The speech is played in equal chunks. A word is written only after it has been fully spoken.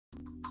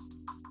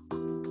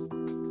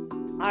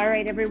All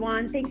right,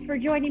 everyone. Thanks for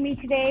joining me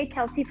today.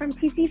 Kelsey from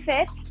TC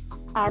Fit.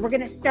 We're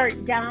going to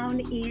start down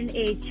in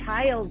a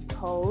child's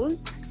pose.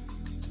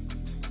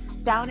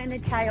 Down in a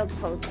child's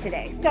pose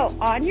today. So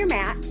on your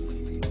mat,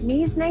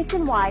 knees nice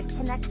and wide.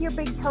 Connect your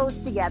big toes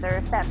together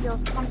if that feels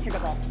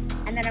comfortable.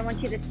 And then I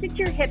want you to sit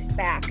your hips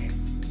back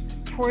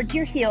towards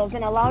your heels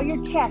and allow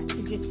your chest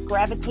to just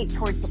gravitate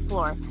towards the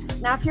floor.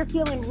 Now, if you're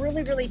feeling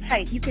really, really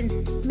tight, you can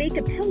make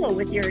a pillow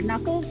with your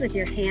knuckles, with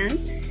your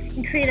hands,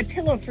 and create a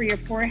pillow for your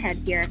forehead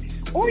here.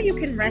 Or you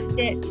can rest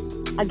it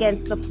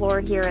against the floor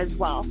here as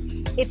well.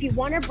 If you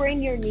want to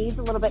bring your knees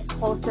a little bit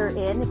closer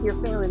in, if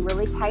you're feeling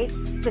really tight,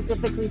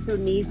 specifically through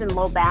knees and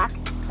low back,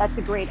 that's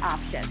a great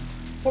option.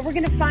 But we're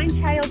going to find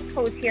child's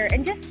pose here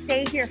and just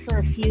stay here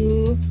for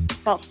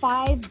about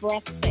 5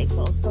 breath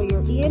cycles. So you're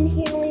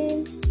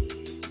inhaling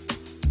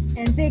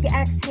and big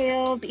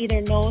exhales, either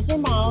nose or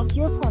mouth,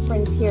 your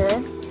preference here.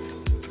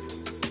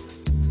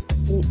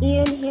 And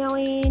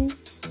inhaling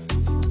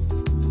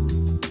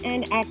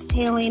and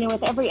exhaling, and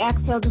with every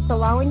exhale, just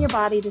allowing your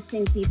body to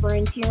sink deeper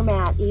into your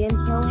mat.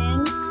 Inhale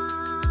in,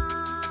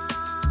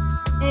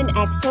 and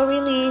exhale,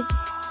 release.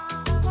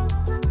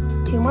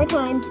 2 more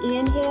times.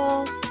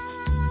 Inhale,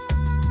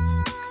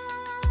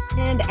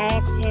 and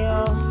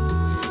exhale.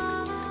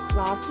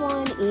 Last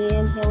one.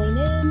 Inhaling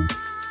in,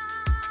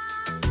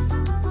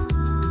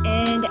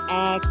 and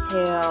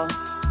exhale.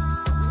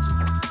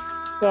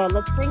 Good.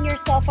 Let's bring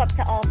yourself up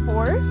to all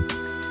fours.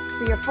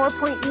 So your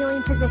 4-point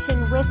kneeling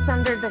position, wrists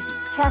under the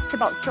chest,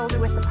 about shoulder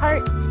width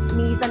apart,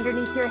 knees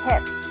underneath your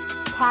hips.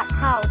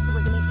 Cat-cow. So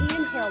we're going to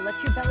inhale, let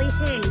your belly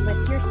hang,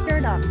 lift your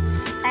sternum.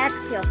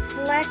 Exhale,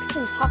 flex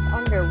and tuck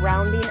under,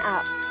 rounding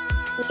up.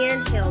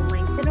 Inhale,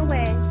 lengthen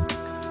away.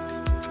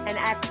 And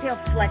exhale,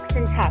 flex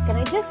and tuck. And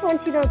I just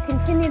want you to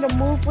continue to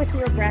move with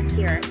your breath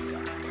here.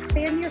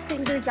 Fan your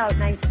fingers out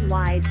nice and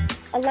wide.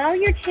 Allow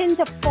your chin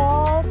to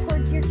fall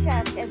towards your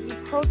chest as you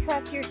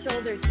protract your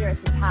shoulders here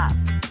at the top.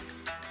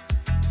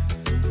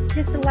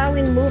 Just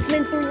allowing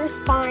movement through your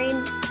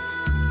spine.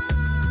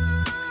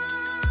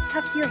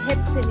 Tuck your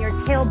hips and your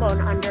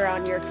tailbone under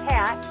on your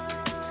cat.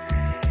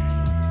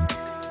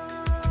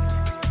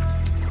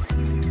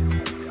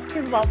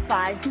 Just about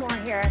 5 more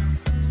here.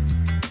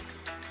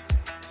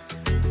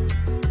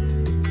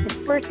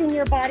 Dispersing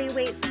your body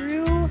weight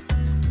through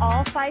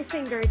all 5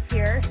 fingers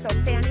here. So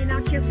fanning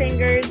out your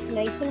fingers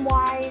nice and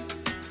wide.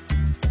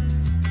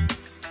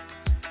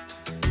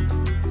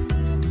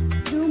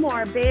 2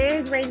 more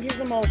big ranges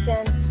of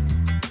motion.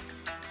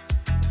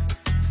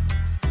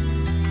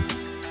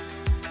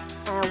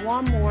 And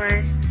 1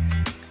 more.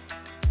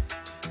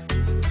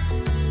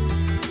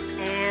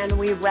 And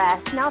we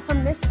rest. Now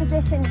from this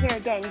position here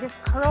again, just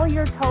curl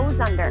your toes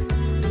under.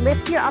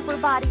 Lift your upper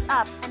body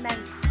up and then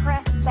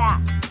press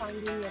back,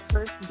 finding your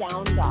first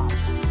down dog.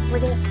 We're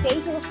going to stay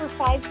here for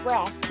 5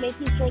 breaths,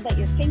 making sure that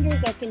your fingers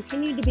are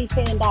continuing to be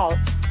fanned out.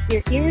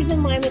 Your ears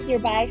in line with your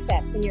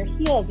biceps and your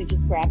heels are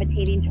just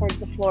gravitating towards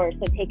the floor.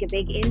 So take a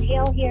big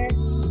inhale here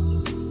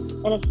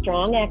and a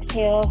strong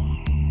exhale.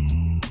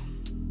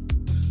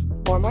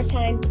 4 more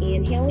times,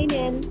 inhaling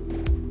in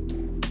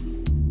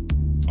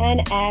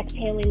and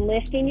exhaling,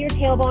 lifting your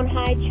tailbone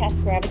high,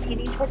 chest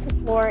gravitating towards the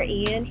floor,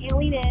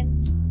 inhaling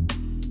in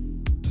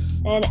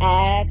and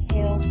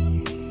exhale.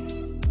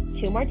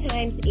 2 more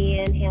times,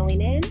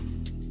 inhaling in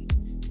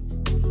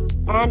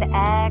and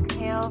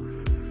exhale.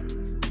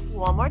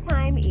 1 more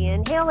time,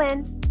 inhale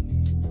in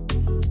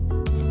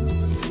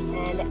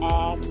and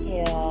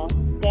exhale.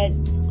 Good.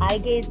 Eye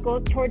gaze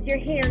goes towards your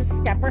hands.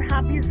 Step or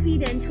hop your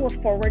feet into a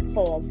forward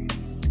fold.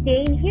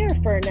 Staying here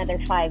for another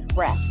 5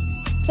 breaths.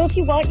 So if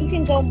you want, you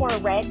can go more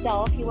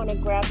ragdoll if you want to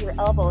grab your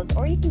elbows,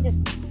 or you can just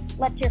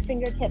let your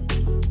fingertips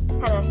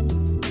kind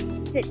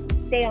of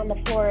stay on the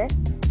floor.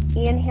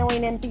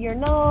 Inhaling in through your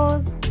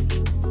nose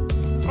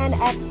and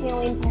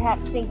exhaling,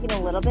 perhaps sinking a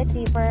little bit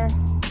deeper.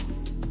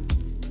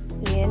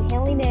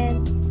 Inhaling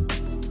in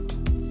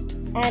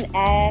and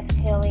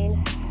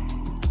exhaling.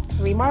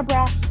 3 more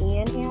breaths.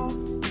 Inhale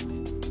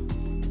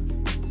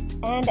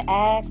and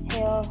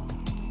exhale.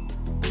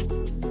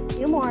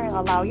 2 more.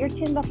 Allow your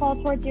chin to fall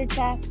towards your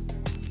chest.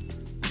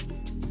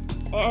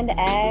 And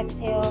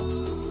exhale.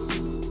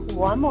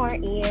 1 more.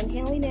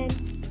 Inhaling in.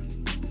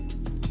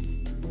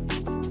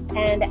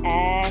 And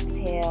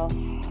exhale.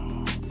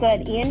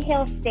 Good.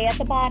 Inhale, stay at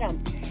the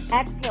bottom.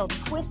 Exhale,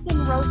 twist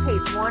and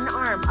rotate 1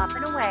 arm up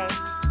and away.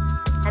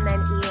 And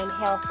then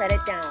inhale, set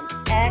it down.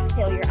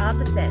 Exhale, your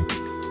opposite.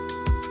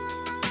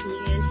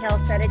 Inhale,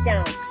 set it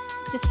down.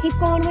 Just keep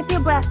going with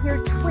your breath here,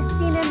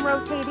 twisting and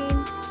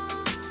rotating.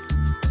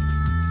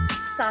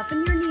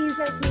 Soften your knees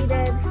as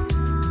needed.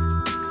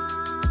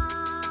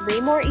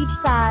 3 more each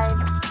side.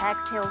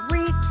 Exhale,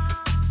 reach.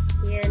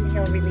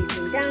 Inhale,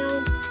 releasing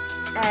down.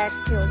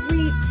 Exhale,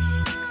 reach.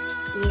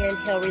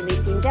 Inhale,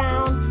 releasing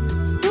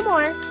down. 2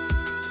 more.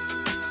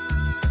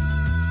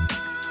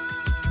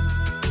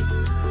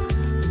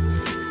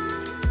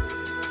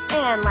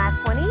 And last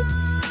one each.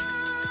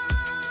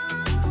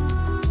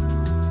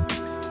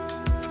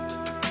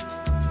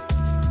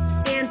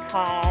 And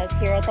pause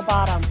here at the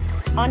bottom.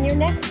 On your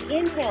next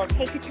inhale,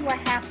 take it to a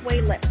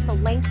halfway lift. So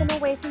lengthen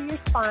away through your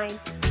spine.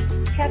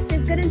 Chest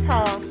is good and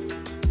tall.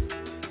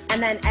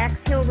 And then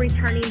exhale,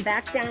 returning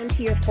back down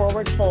to your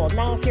forward fold.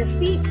 Now, if your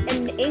feet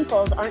and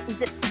ankles aren't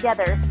zipped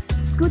together,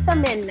 scoot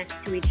them in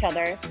next to each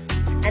other.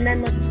 And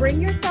then let's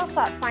bring yourself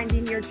up,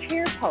 finding your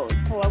chair pose.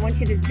 So I want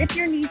you to zip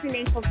your knees and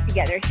ankles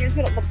together. Here's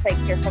what it looks like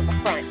here from the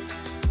front.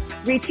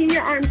 Reaching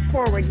your arms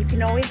forward. You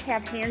can always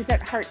have hands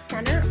at heart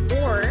center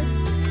or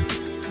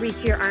reach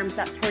your arms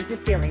up towards the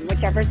ceiling,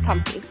 whichever is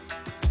comfy.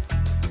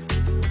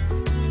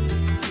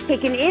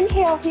 Take an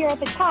inhale here at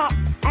the top.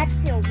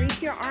 Exhale,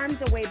 reach your arms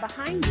away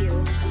behind you.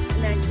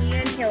 And then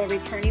inhale,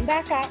 returning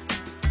back up.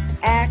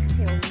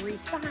 Exhale,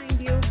 reach behind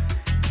you.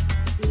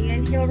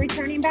 Inhale,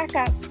 returning back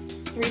up.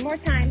 3 more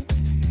times.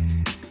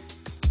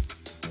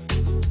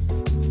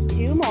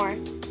 2 more.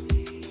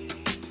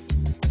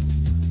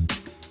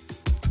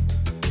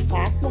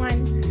 Last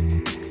one.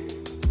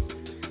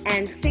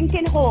 And sink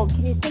and hold.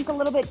 Can you sink a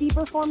little bit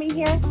deeper for me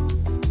here?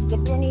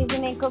 Get your knees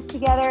and ankles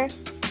together.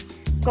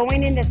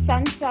 Going into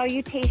sun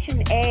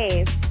salutation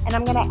A. And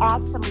I'm going to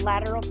add some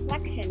lateral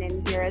flexion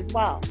in here as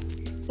well.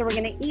 So we're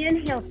going to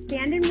inhale,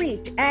 stand and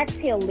reach.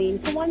 Exhale, lean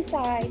to one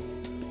side.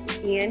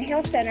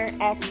 Inhale, center.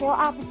 Exhale,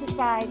 opposite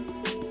side.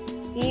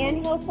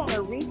 Inhale,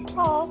 center. Reach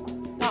tall.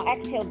 Now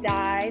exhale,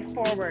 dive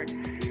forward.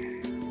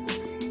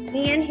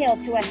 Inhale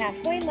to a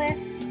halfway lift.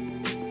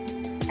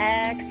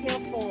 Exhale,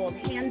 fold.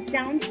 Hands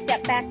down,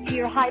 step back to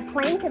your high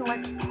plank, and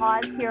let's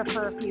pause here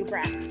for a few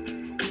breaths.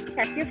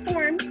 Check your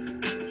form.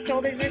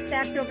 Shoulders are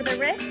stacked over the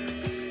wrists.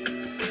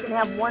 You can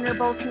have one or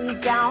both knees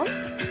down.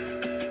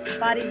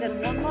 Body's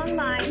in one long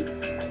line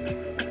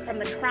from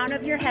the crown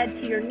of your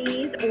head to your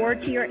knees or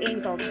to your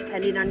ankles,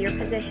 depending on your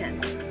position.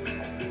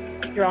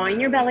 Drawing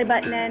your belly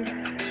button in.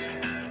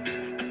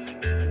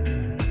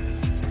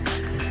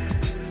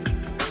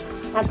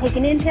 Now take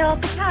an inhale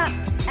at the top.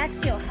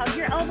 Exhale, hug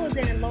your elbows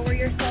in and lower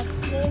yourself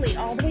slowly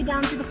all the way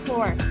down to the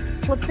floor.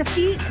 Flip the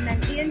feet and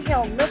then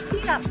inhale,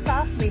 lifting up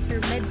softly through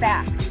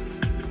mid-back.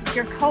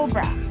 Your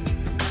cobra.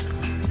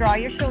 Draw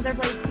your shoulder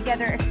blades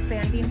together,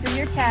 expanding through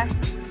your chest.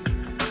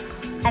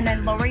 And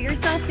then lower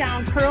yourself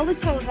down, curl the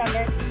toes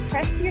under,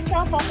 press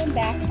yourself up and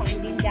back,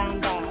 finding down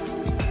dog.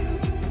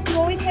 You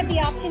always have the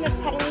option of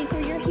pedaling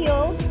through your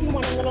heels if you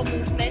want a little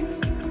movement,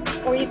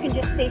 or you can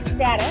just stay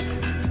static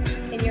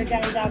in your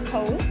down dog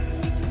pose.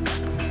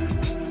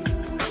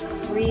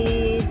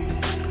 Breathe.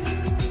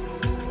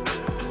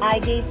 Eye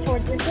gaze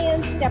towards your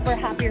hands. Step or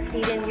hop your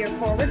feet into your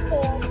forward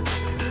fold.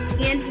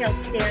 Inhale,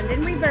 stand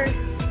and reverse.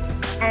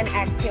 And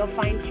exhale,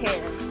 find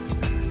chair.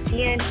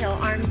 Inhale,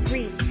 arms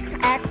reach.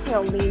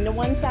 Exhale, lean to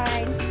one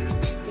side.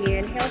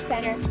 Inhale,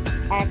 center.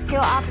 Exhale,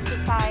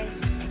 opposite side.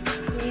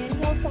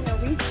 Inhale, center,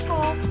 reach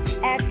tall.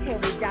 Exhale,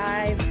 we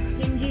dive,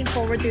 hinging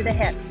forward through the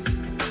hips.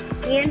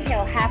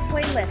 Inhale,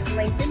 halfway lift.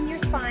 Lengthen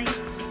your spine.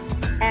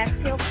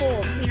 Exhale,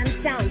 fold, hands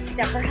down,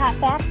 step or hop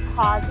back,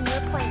 pause in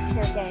your plank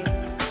here, gang.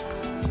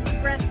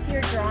 Breath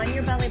here, drawing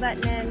your belly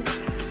button in.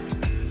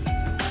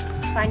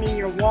 Finding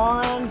your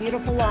one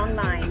beautiful long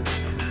line.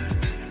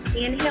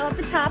 Inhale at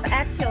the top,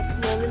 exhale,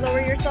 slowly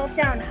lower yourself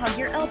down, hug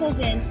your elbows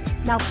in.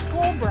 Now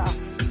cobra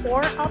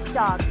or up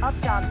dog, strong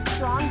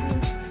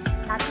glutes,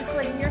 not just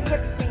letting your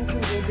hips sink,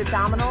 engage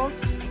abdominals,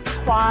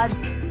 quads,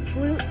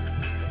 glutes,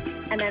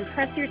 and then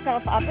press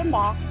yourself up and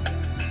back.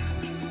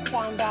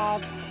 Down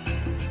dog.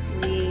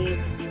 Breathe.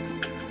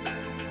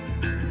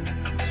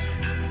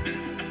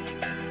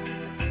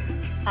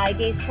 Eye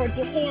gaze towards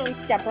your hands.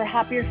 Step or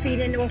hop your feet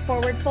into a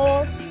forward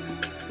fold.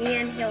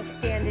 Inhale,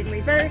 stand in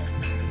reverse.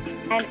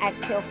 And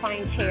exhale,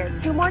 find chair.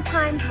 2 more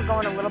times. We're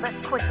going a little bit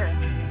quicker.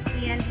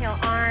 Inhale,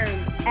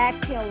 arms.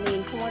 Exhale,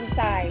 lean to one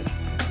side.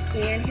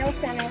 Inhale,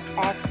 center.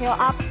 Exhale,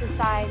 opposite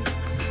side.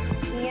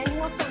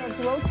 Inhale, center,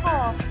 grow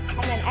tall.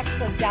 And then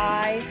exhale,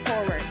 dive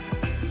forward.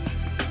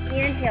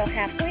 Inhale,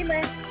 halfway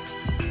lift.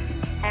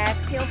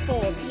 Exhale,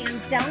 fold.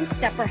 Hands down,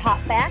 step or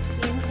hop back.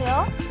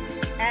 Inhale.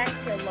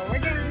 Exhale, lower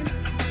down.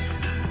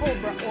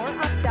 Cobra or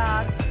up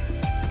dog.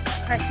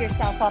 Press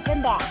yourself up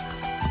and back.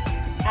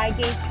 Eye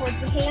gaze towards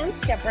the hands.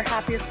 Step or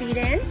hop your feet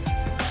in.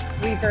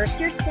 Reverse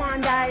your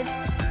swan dive.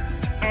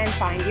 And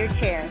find your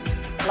chair.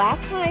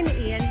 Last time,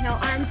 inhale,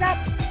 arms up.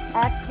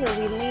 Exhale,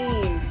 we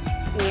lean.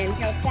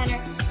 Inhale,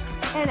 center.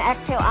 And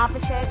exhale,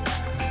 opposite.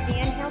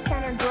 Inhale,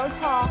 center, grow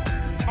tall.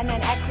 And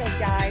then exhale,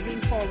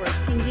 diving forward,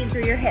 hinging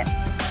through your hips.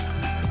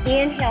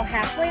 Inhale,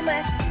 halfway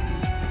lift.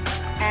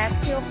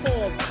 Exhale,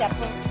 fold. Step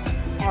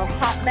or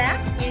hop back.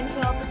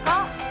 Inhale at the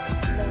top.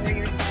 Lower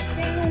yourself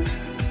down.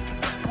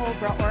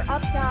 Cobra or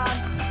up dog.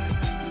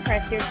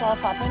 Press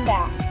yourself up and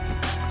back.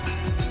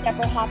 Step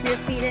or hop your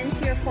feet into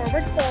your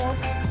forward fold.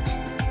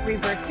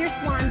 Reverse your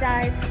swan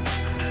dive.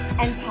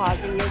 And pause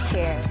in your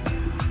chair.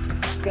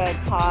 Good.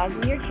 Pause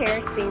in your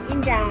chair,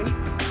 sinking down.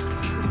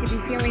 You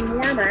should be feeling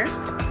warmer.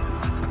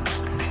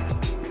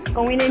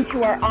 Going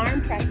into our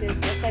arm presses,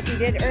 just like we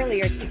did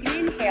earlier. Take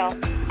an inhale.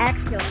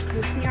 Exhale,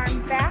 scoop the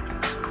arms back.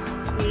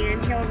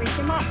 Inhale, reach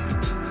them up.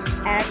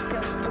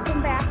 Exhale, scoop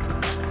them back.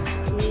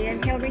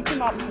 Inhale, reach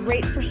them up.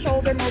 Great for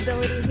shoulder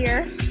mobility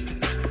here.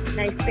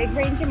 Nice big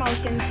range of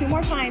motion. 2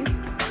 more times.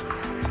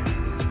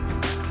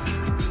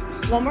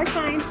 1 more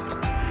time.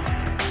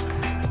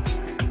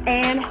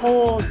 And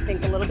hold.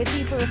 Sink a little bit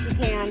deeper if you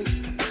can.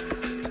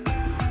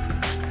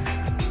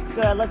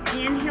 Good. Let's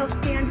inhale,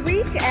 stand,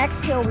 reach.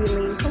 Exhale, we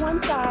lean to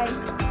one side.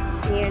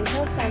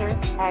 Inhale, center.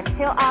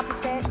 Exhale,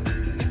 opposite.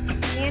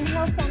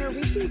 Inhale, center,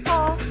 reaching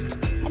tall.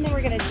 And then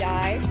we're going to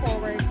dive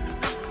forward.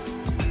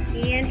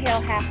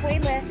 Inhale, halfway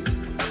lift.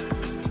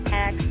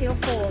 Exhale,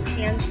 fold.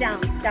 Hands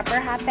down. Step or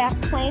half back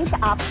plank.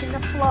 Option to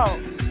flow.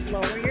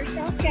 Lower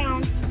yourself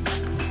down.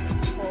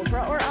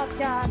 Cobra or up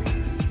dog.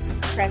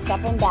 Press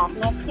up and back.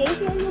 Now stay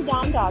here in your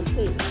down dog,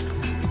 please.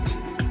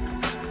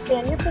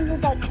 Stand your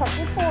fingers out, check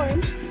your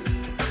form.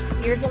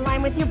 Ears in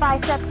line with your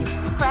biceps. You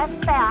press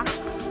back.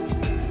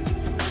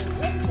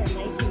 Hips are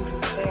nice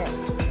and square.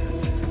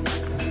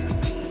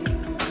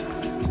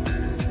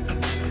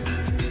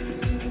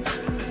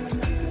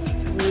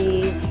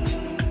 Breathe.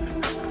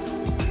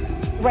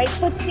 Right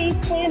foot stays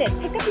planted.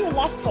 Pick up your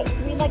left foot.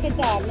 3-legged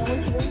dog. Now I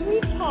want you to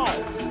reach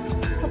high.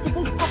 Touch a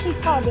big puppy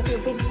paw with your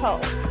big toe.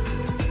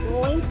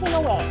 Lengthen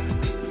away.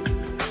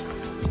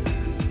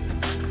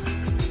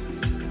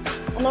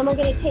 And then we're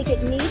going to take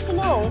it knee to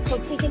nose. So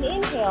take an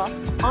inhale.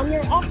 On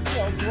your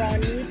exhale, draw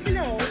knee to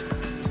nose.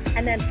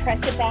 And then press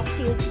it back to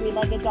your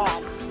 3-legged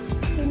dog.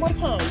 2 more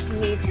times.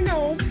 Knee to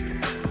nose.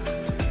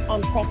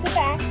 And press it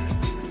back.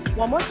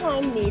 1 more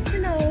time. Knee to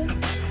nose.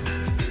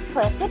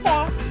 Press it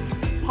back.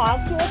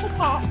 Pause here at the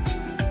top.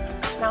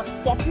 Now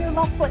step your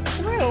left foot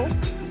through.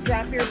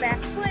 Drop your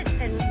back foot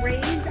and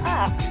raise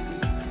up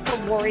for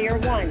Warrior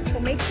One. So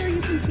make sure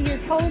you can see your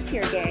toes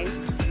here, gang.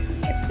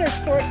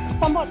 Hips are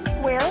somewhat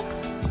square.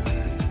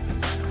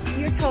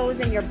 Your toes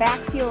and your back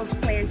heel is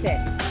planted.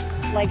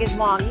 Leg is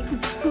long. You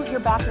can scoot your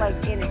back leg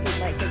in if you'd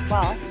like as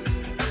well.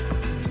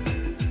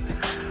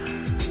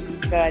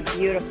 Good,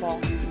 beautiful.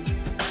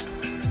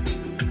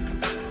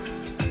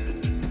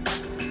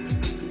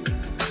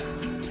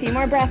 A few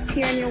more breaths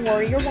here in your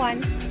Warrior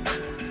One.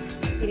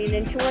 Getting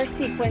into our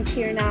sequence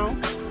here now.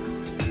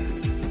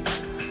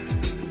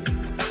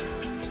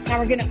 Now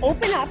we're going to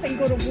open up and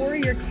go to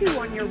Warrior Two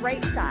on your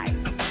right side.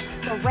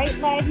 So right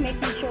leg,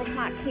 making sure it's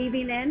not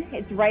caving in.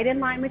 It's right in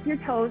line with your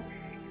toes.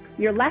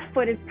 Your left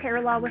foot is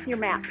parallel with your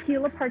mat.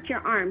 Heel apart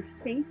your arms.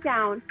 Sink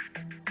down.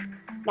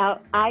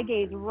 Now eye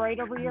gaze right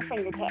over your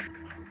fingertips.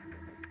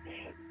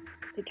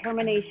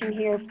 Determination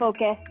here.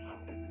 Focus.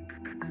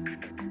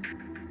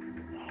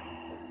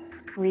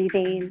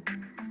 Breathing.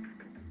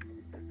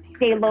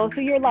 Stay low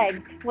through your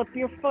legs. Flip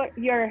your foot,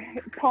 your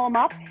palm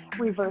up.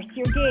 Reverse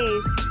your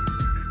gaze.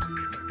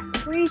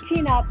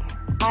 Reaching up.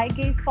 Eye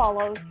gaze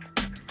follows.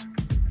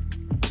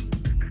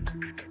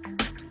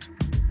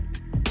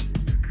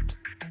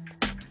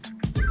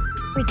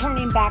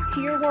 Returning back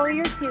to your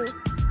Warrior Two,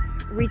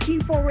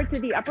 reaching forward to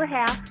the upper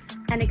half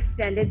and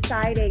extended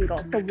side angle.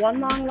 So one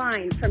long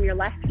line from your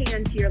left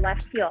hand to your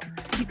left heel.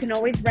 You can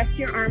always rest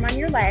your arm on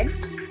your leg,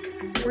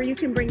 or you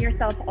can bring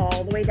yourself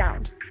all the way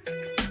down.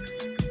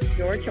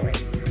 Your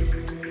choice.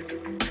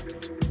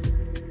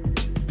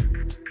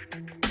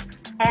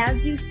 As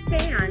you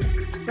stand,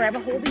 grab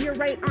a hold of your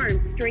right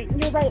arm, straighten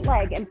your right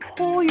leg, and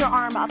pull your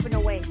arm up and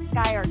away,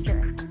 sky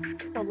archer.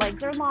 So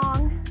legs are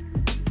long.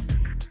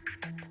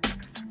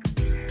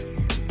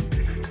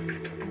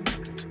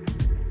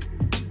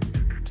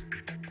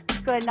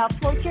 Good, now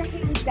float your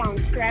hands down,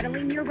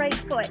 straddling your right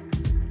foot.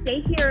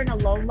 Stay here in a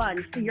low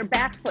lunge. So your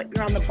back foot,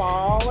 you're on the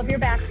ball of your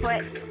back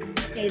foot.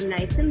 Stay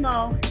nice and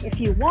low. If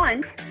you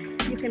want,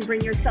 you can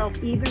bring yourself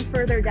even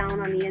further down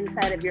on the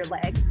inside of your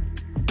leg.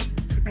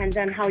 Depends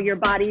on how your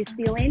body's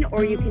feeling,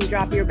 or you can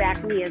drop your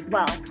back knee as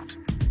well.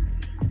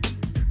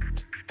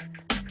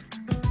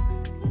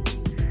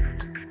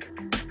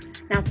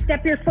 Now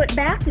step your foot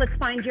back. Let's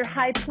find your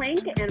high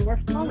plank, and we're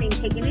flowing.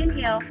 Take an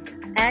inhale.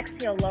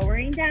 Exhale,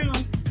 lowering down.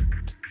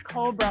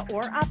 Cobra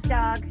or up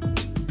dog,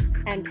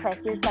 and press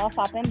yourself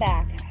up and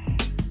back.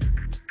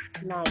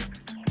 Nice.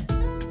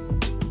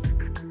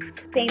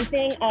 Same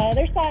thing,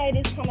 other side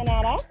is coming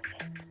at us.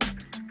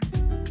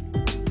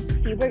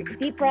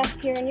 Deep breath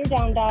here in your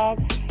down dog.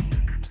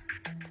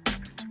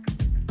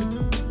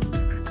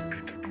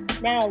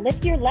 Now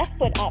lift your left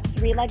foot up,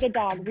 3-legged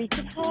dog. Reach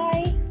it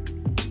high,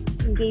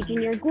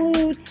 engaging your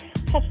glutes,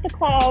 touch the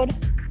cloud.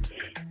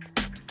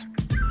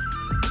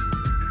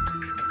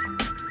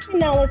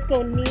 Now let's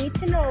go knee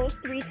to nose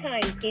 3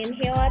 times.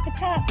 Inhale at the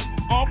top.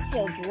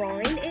 Exhale,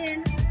 drawing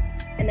in.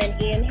 And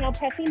then inhale,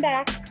 pressing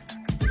back.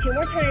 2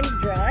 more times.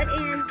 Draw it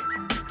in.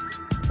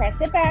 Press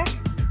it back.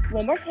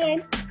 1 more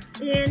time.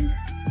 In.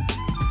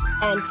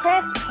 And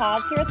press.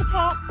 Pause here at the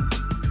top.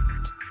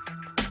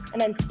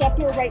 And then step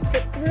your right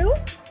foot through.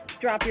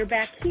 Drop your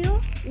back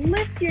heel.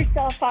 Lift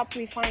yourself up.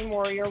 We find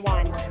Warrior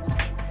One.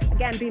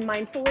 Again, be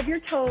mindful of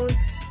your toes.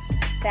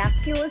 Back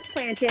heel is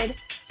planted.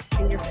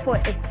 And your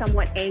foot is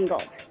somewhat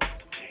angled.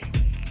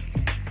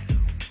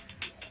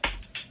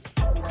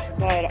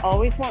 Good.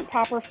 Always want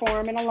proper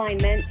form and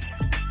alignment.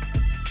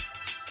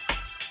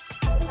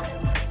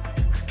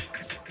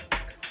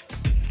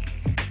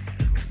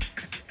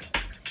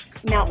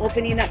 Now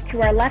opening up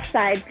to our left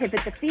side,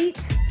 pivot the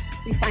feet.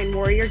 We find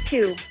warrior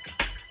two.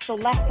 So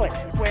left foot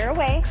square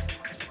away,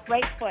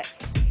 right foot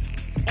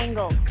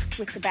angled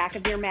with the back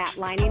of your mat,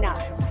 lining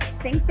up.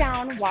 Sink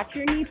down, watch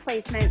your knee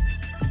placement.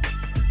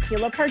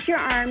 Heel apart your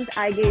arms,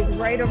 eye gaze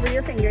right over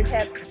your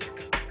fingertips.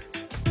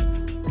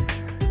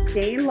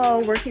 Staying low,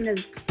 working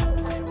as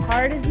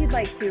hard as you'd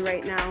like to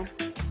right now.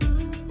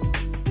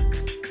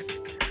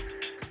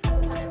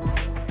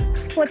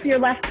 Flip your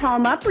left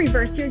palm up,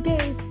 reverse your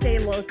gaze, stay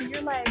low through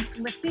your legs,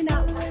 lifting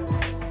up.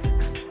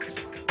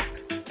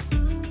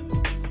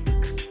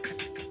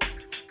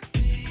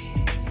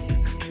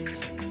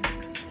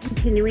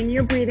 Continuing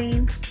your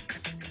breathing,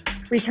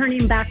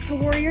 returning back to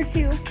warrior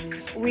two.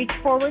 Reach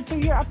forward through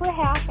your upper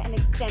half and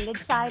extended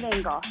side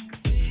angle.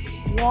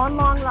 One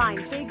long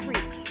line, big reach,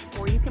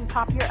 or you can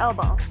pop your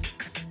elbow.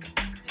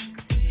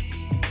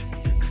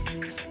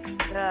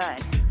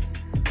 Good.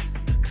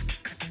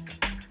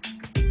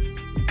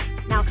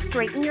 Now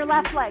straighten your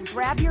left leg,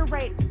 grab your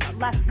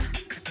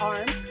left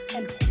arm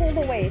and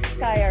pull away,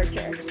 sky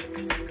archer.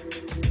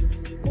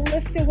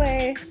 Lift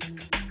away.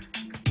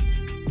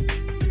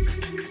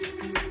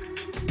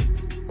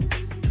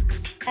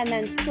 And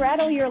then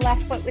straddle your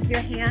left foot with your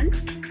hand,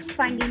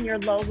 finding your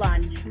low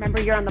lunge. Remember,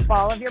 you're on the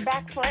ball of your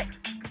back foot.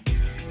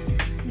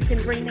 You can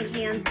bring the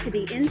hands to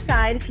the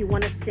inside if you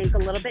want to sink a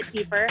little bit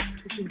deeper.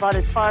 This is about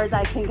as far as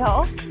I can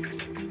go.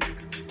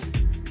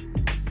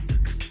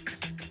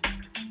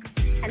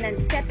 And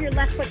then step your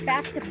left foot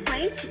back to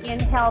plank.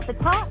 Inhale at the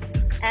top.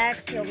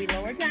 Exhale, we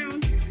lower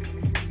down.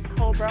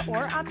 Cobra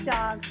or up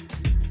dog.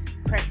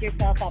 Press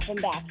yourself up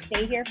and back.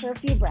 Stay here for a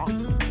few breaths.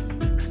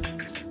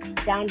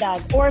 Down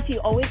dog. Or if you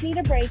always need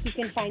a break, you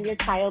can find your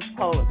child's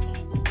pose.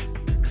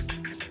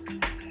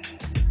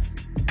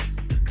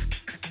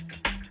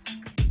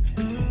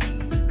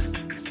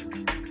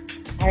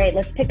 All right,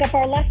 let's pick up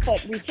our left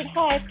foot. Reach it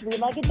high,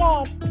 three-legged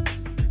dog.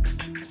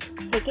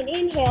 Take an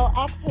inhale,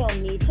 exhale,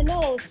 knee to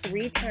nose,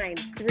 3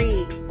 times.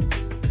 3.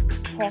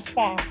 Press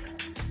back.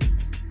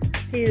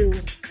 2.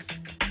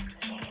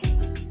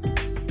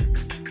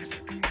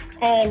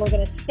 And we're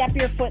going to step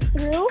your foot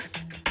through,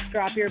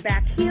 drop your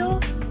back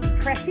heel,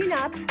 pressing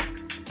up,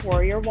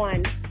 warrior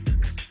 1.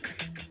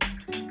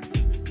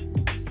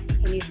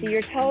 Can you see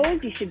your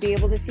toes? You should be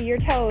able to see your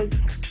toes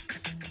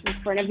in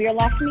front of your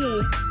left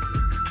knee.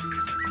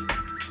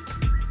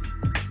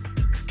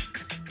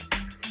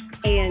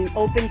 And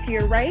open to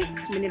your right,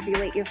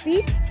 manipulate your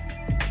feet.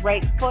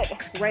 Right foot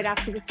right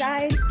off to the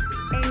side,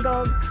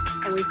 angled,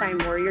 and we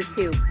find warrior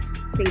 2.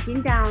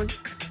 Sinking down,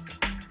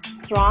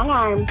 strong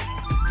arms.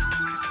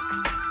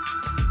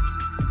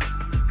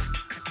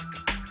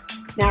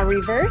 Now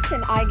reverse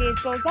and eye gaze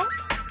goes up.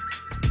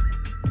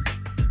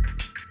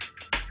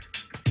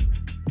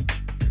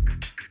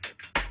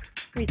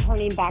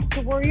 Returning back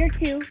to warrior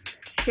 2,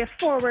 shift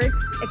forward,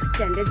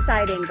 extended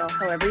side angle,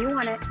 however you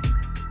want it.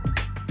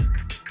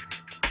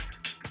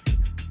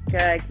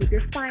 Good, keep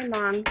your spine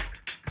long.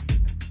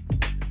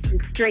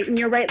 And straighten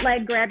your right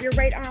leg, grab your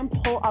right arm,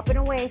 pull up and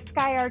away,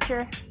 sky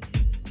archer.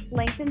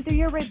 Lengthen through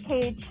your rib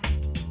cage.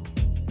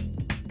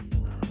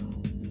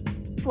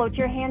 Float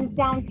your hands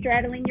down,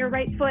 straddling your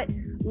right foot.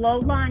 Low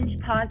lunge,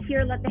 pause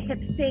here, let the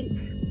hips sink.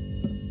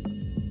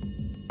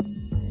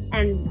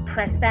 And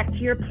press back to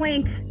your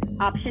plank.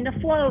 Option to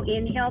flow,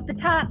 inhale at the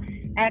top.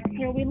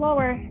 Exhale, we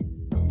lower.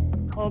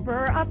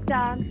 Cobra or up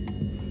dog.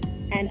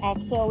 And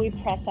exhale, we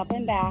press up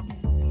and back.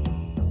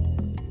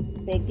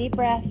 Big deep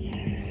breath.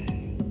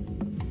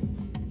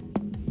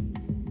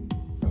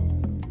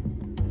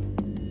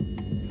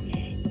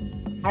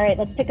 All right,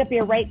 let's pick up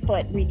your right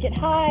foot. Reach it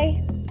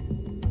high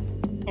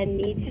and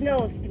knee to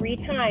nose 3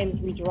 times.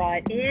 We draw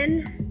it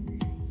in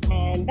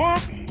and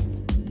back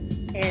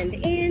and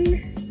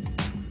in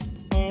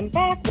and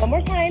back. One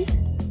more time.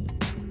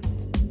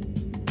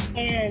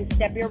 And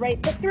step your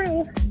right foot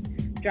through.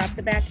 Drop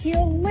the back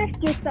heel, lift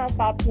yourself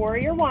up,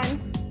 warrior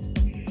 1.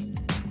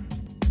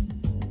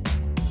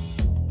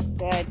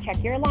 Good,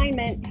 check your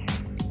alignment.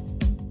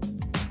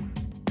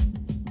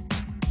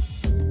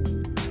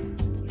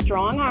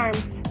 Strong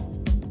arms.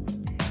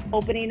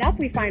 Opening up,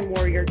 we find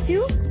warrior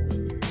 2.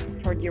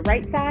 Toward your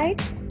right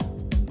side.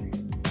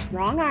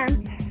 Strong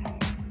arms.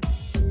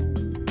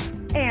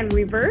 And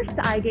reverse,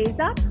 eye gaze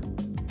up.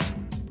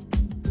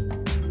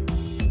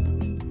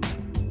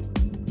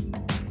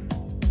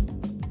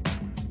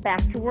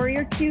 Back to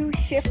warrior 2,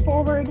 shift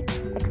forward,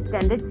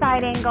 extended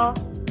side angle.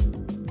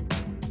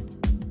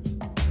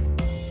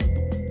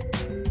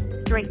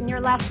 Straighten your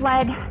left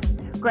leg,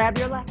 grab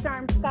your left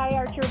arm, sky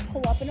archer,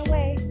 pull up and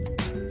away.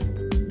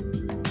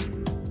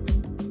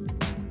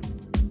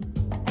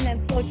 And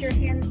then float your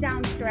hands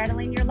down,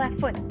 straddling your left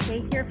foot.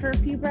 Stay here for a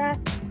few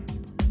breaths.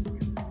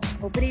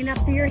 Opening up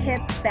through your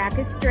hips, back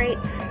is straight.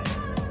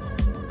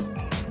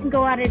 And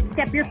go out and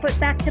step your foot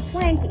back to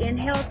plank.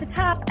 Inhale at the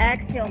top,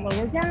 exhale,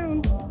 lower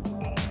down.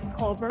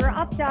 Cobra or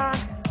up dog.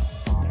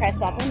 Press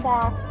up and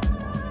back.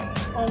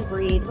 And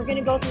breathe. We're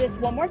gonna go through this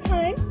one more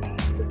time,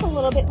 just a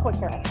little bit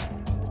quicker.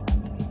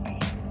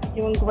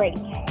 Doing great.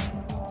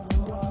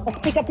 Let's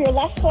pick up your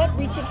left foot,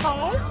 reach it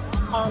high.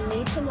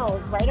 Knee to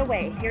nose right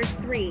away. Here's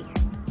 3.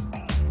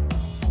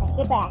 Press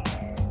it back.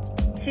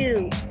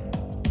 2.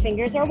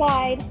 Fingers are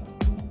wide.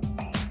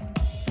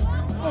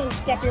 And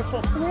step your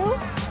foot through.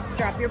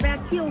 Drop your back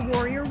heel.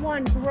 Warrior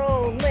 1.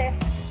 Grow,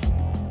 lift.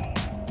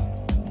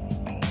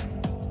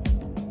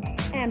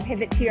 And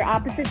pivot to your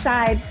opposite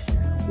side.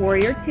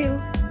 Warrior 2.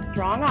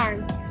 Strong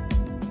arms.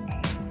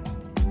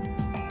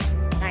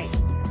 Nice.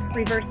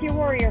 Reverse your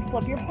warrior.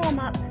 Flip your palm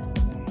up.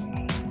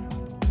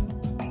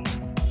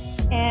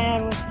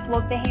 And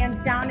float the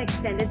hands down,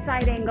 extended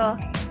side angle.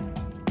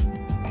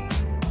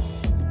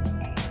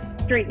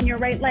 Straighten your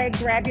right leg,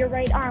 grab your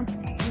right arm,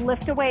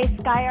 lift away,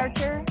 sky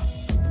archer.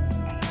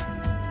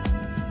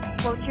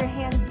 Float your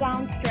hands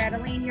down,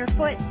 straddling your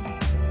foot,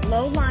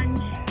 low lunge.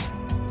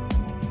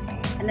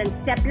 And then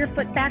step your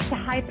foot back to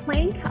high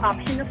plank,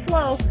 option to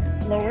flow,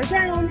 lower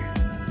down,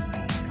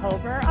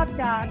 cobra or up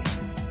dog,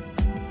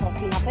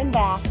 pulsing up and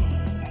back.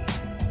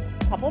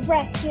 Couple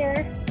breaths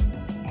here.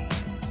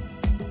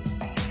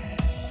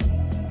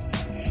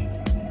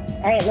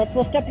 All right, let's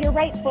lift up your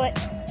right foot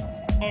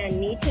and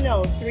knee to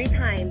nose 3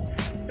 times.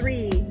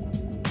 3,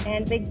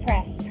 and big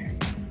press.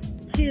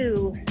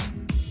 2,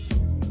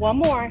 1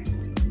 more.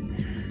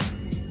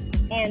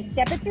 And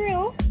step it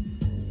through.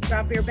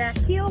 Drop your back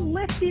heel,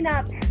 lifting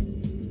up.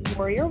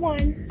 Warrior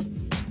 1.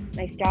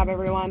 Nice job,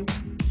 everyone.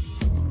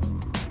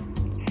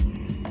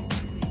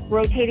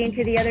 Rotating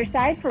to the other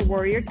side for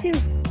warrior 2.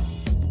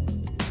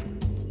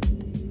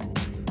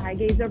 Eye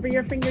gaze over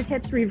your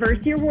fingertips,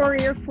 reverse your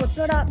warrior, flip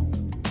it up.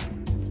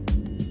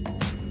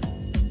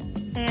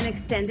 And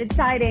extended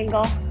side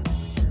angle.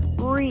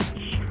 Reach.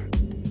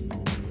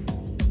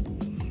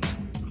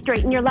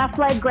 Straighten your left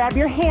leg, grab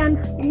your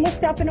hand,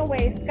 lift up and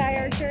away, sky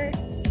archer.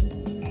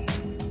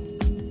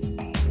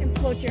 And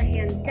float your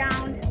hands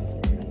down,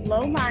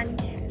 low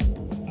lunge.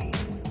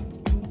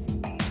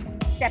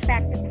 Step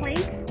back to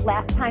plank,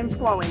 last time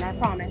flowing, I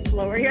promise.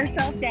 Lower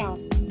yourself down,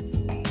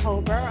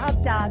 cobra or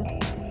up dog,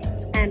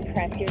 and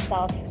press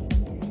yourself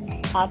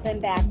up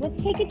and back.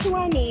 Let's take it to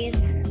our knees,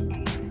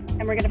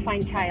 and we're gonna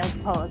find child's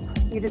pose.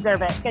 You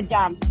deserve it. Good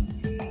job.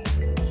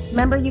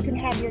 Remember, you can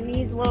have your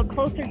knees a little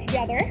closer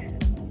together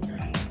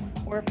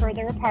or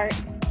further apart.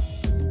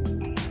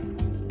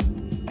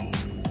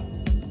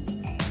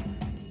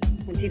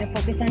 I want you to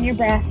focus on your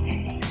breath.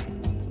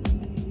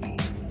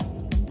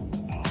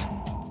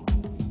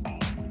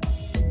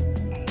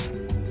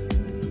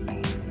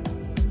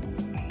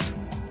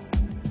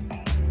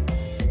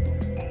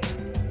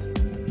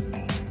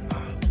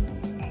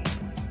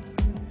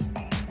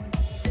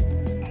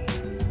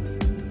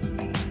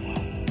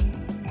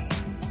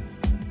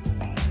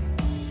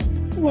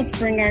 Let's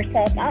bring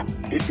ourselves up.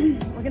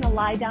 We're gonna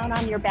lie down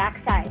on your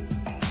backside.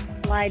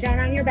 Lie down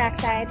on your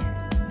backside.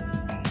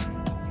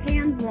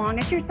 Hands long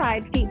at your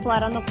sides, feet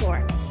flat on the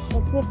floor.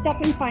 Let's lift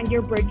up and find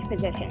your bridge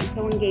position.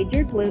 So engage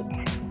your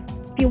glutes.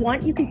 If you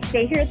want, you can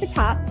stay here at the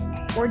top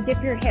or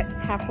dip your hips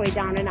halfway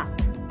down and up.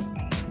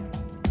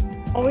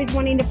 Always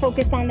wanting to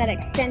focus on that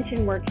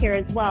extension work here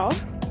as well.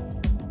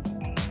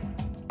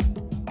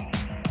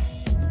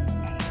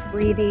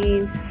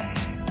 Breathing.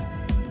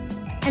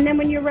 And then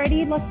when you're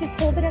ready, let's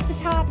just hold it at the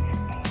top.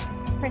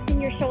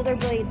 Pressing your shoulder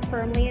blades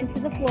firmly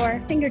into the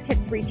floor, fingertips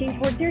reaching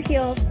towards your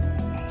heels,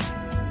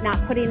 not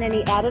putting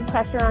any added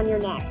pressure on your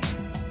neck.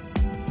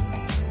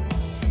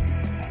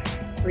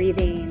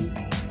 Breathing.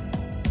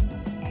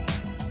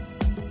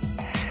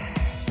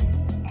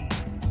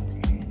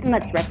 And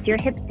let's rest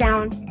your hips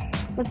down.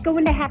 Let's go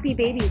into happy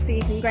baby so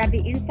you can grab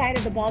the inside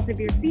of the balls of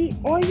your feet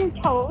or your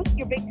toes,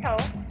 your big toe.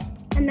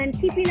 And then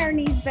keeping our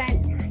knees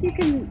bent, you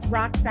can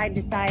rock side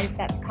to side if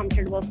that's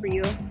comfortable for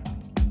you.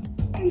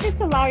 And just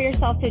allow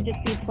yourself to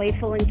just be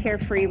playful and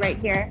carefree right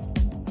here.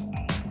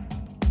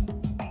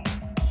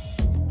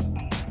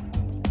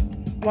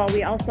 While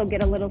we also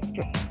get a little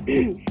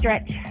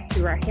stretch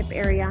through our hip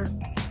area.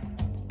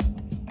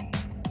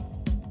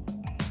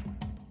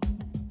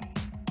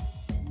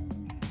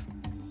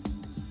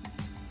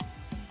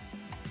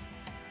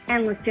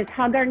 And let's just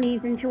hug our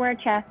knees into our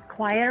chest,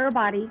 quiet our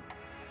body.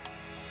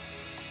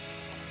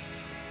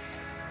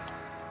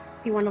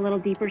 If you want a little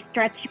deeper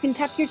stretch, you can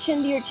tuck your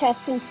chin to your chest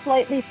and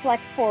slightly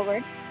flex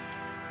forward.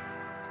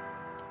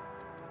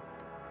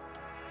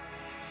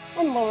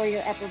 And lower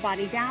your upper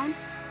body down.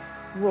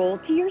 Roll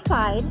to your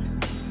side.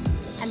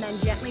 And then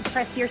gently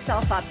press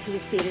yourself up to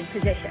a seated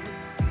position.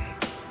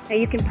 Now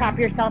you can prop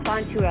yourself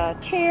onto a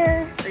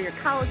chair or your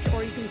couch,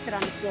 or you can sit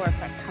on the floor if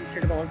that's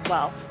comfortable as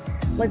well.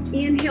 Let's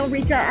inhale,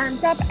 reach our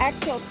arms up.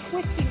 Exhale,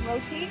 twist and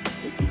rotate.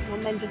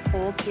 And then just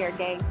hold here,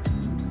 gang.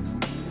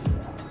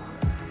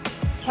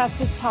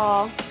 Chest is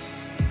tall,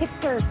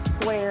 hips are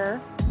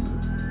square.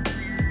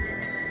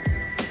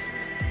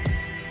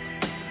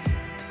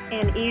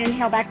 And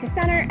inhale back to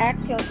center.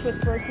 Exhale,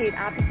 twist, rotate,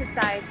 opposite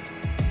side.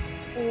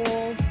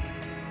 Hold.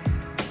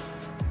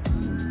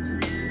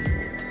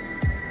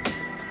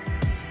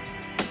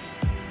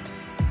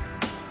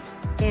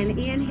 And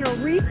inhale,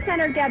 reach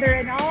center, gather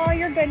in all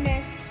your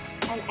goodness.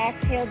 And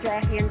exhale, draw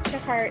hands to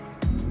heart.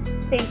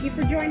 Thank you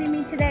for joining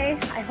me today.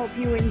 I hope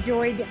you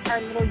enjoyed our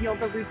little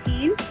yoga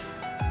routine.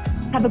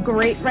 Have a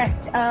great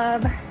rest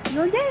of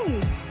your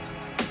day.